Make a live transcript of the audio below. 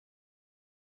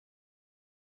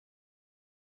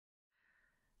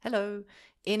Hello.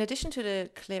 In addition to the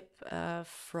clip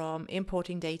from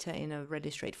importing data in a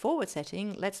really straightforward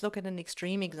setting, let's look at an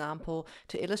extreme example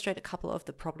to illustrate a couple of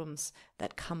the problems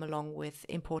that come along with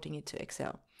importing it to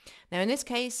Excel. Now, in this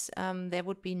case, there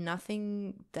would be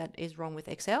nothing that is wrong with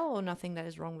Excel or nothing that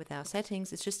is wrong with our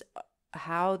settings. It's just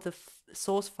how the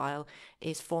source file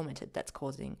is formatted that's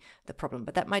causing the problem.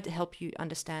 But that might help you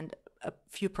understand a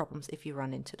few problems if you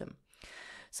run into them.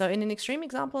 So in an extreme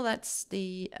example, that's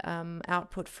the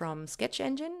output from Sketch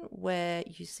Engine, where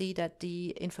you see that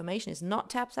the information is not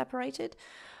tab separated,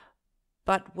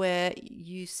 but where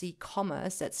you see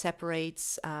commas that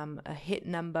separates a hit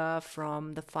number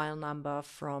from the file number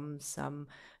from some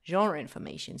genre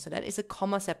information. So that is a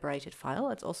comma separated file.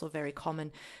 It's also very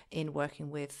common in working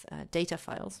with data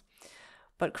files.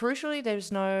 But crucially,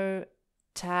 there's no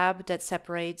tab that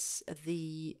separates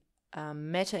the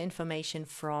meta information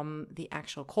from the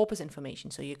actual corpus information.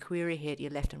 So your query head,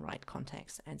 your left and right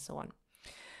context, and so on.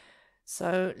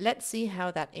 So let's see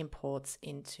how that imports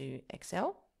into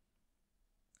Excel.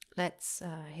 Let's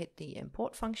hit the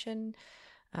import function,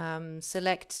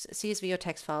 select CSV or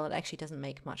text file. It actually doesn't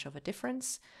make much of a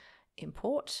difference.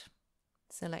 Import,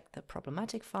 select the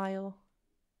problematic file,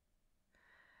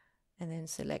 and then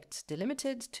select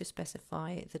delimited to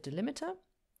specify the delimiter.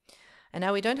 And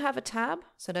now we don't have a tab,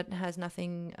 so that has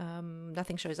nothing,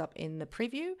 nothing shows up in the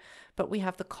preview, but we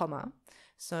have the comma.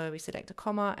 So we select a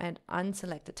comma and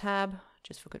unselect the tab,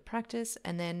 just for good practice,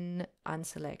 and then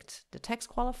unselect the text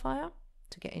qualifier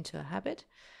to get into a habit.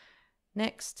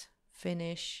 Next,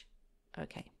 finish,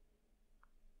 okay.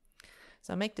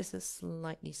 So I'll make this a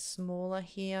slightly smaller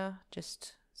here,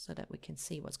 just so that we can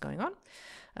see what's going on.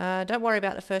 Don't worry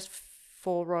about the first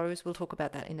 4 rows. We'll talk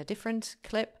about that in a different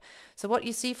clip. So what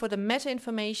you see for the meta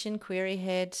information, query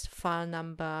head, file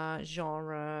number,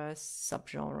 genre,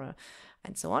 subgenre,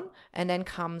 and so on. And then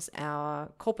comes our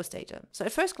corpus data. So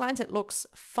at first glance, it looks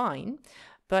fine.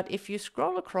 But if you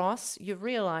scroll across, you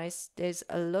realize there's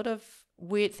a lot of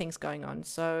weird things going on.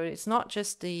 So it's not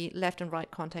just the left and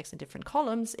right context in different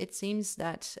columns. It seems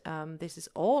that this is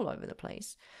all over the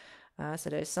place.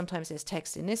 So sometimes there's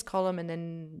text in this column, and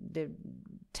then the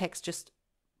text just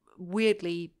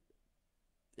weirdly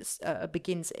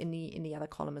begins in the other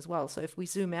column as well. So if we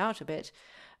zoom out a bit,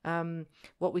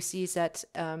 what we see is that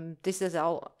this is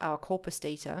our corpus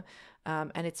data,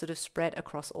 and it's sort of spread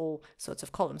across all sorts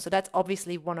of columns. So that's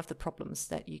obviously one of the problems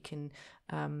that you can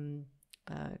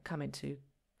come into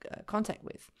contact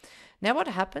with. Now what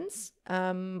happens?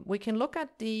 We can look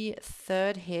at the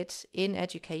third hit in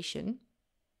education,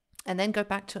 and then go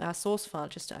back to our source file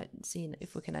just to see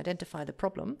if we can identify the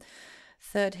problem.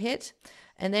 Third hit,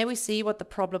 and there we see what the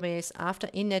problem is.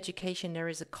 After in education, there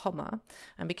is a comma,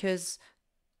 and because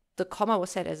the comma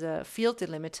was set as a field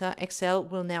delimiter, Excel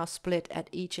will now split at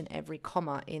each and every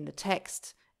comma in the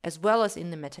text, as well as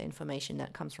in the meta information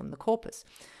that comes from the corpus.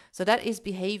 So that is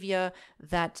behavior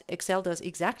that Excel does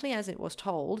exactly as it was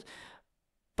told,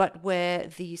 but where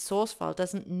the source file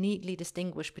doesn't neatly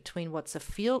distinguish between what's a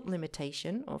field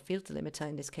limitation, or field delimiter,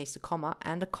 in this case the comma,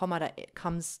 and a comma that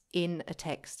comes in a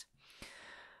text.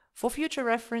 For future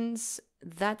reference,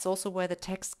 that's also where the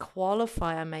text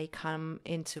qualifier may come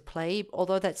into play,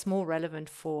 although that's more relevant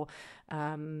for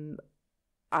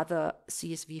other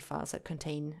CSV files that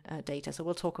contain data. So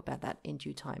we'll talk about that in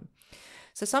due time.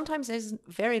 So sometimes there's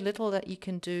very little that you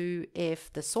can do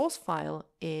if the source file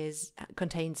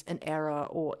contains an error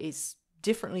or is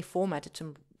differently formatted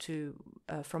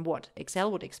from what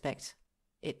Excel would expect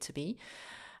it to be.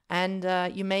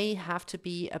 And you may have to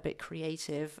be a bit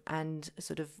creative and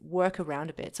sort of work around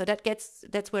a bit. So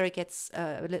that's where it gets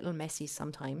a little messy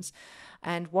sometimes.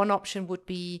 And one option would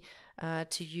be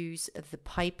to use the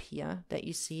pipe here that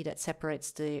you see that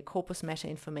separates the corpus meta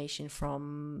information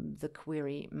from the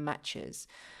query matches.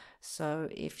 So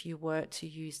if you were to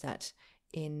use that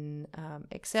in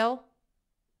Excel,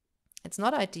 it's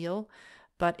not ideal,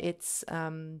 but it's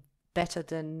better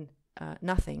than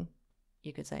nothing,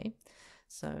 you could say.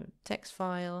 So text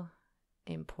file,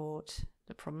 import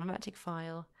the problematic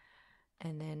file,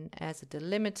 and then as a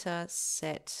delimiter,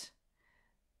 set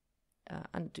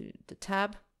undo the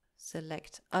tab,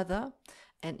 select other,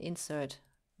 and insert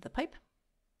the pipe.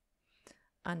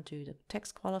 Undo the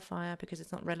text qualifier because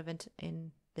it's not relevant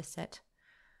in this set,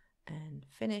 and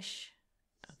finish.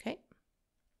 Okay.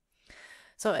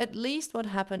 So at least what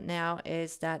happened now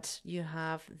is that you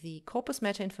have the corpus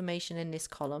meta information in this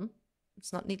column.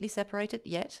 It's not neatly separated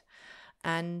yet,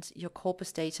 and your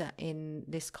corpus data in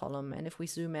this column. And if we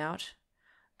zoom out,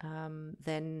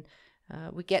 then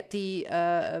We get the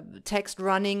text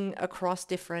running across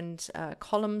different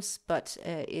columns, but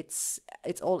it's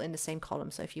all in the same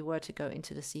column. So if you were to go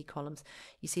into the C columns,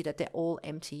 you see that they're all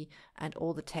empty and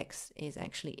all the text is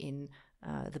actually in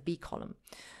the B column.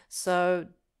 So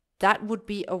that would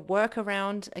be a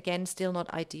workaround. Again, still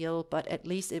not ideal, but at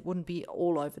least it wouldn't be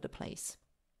all over the place.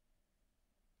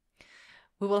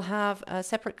 We will have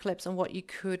separate clips on what you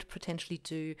could potentially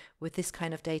do with this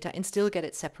kind of data and still get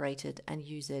it separated and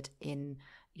use it in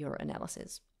your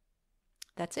analysis.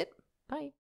 That's it.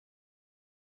 Bye.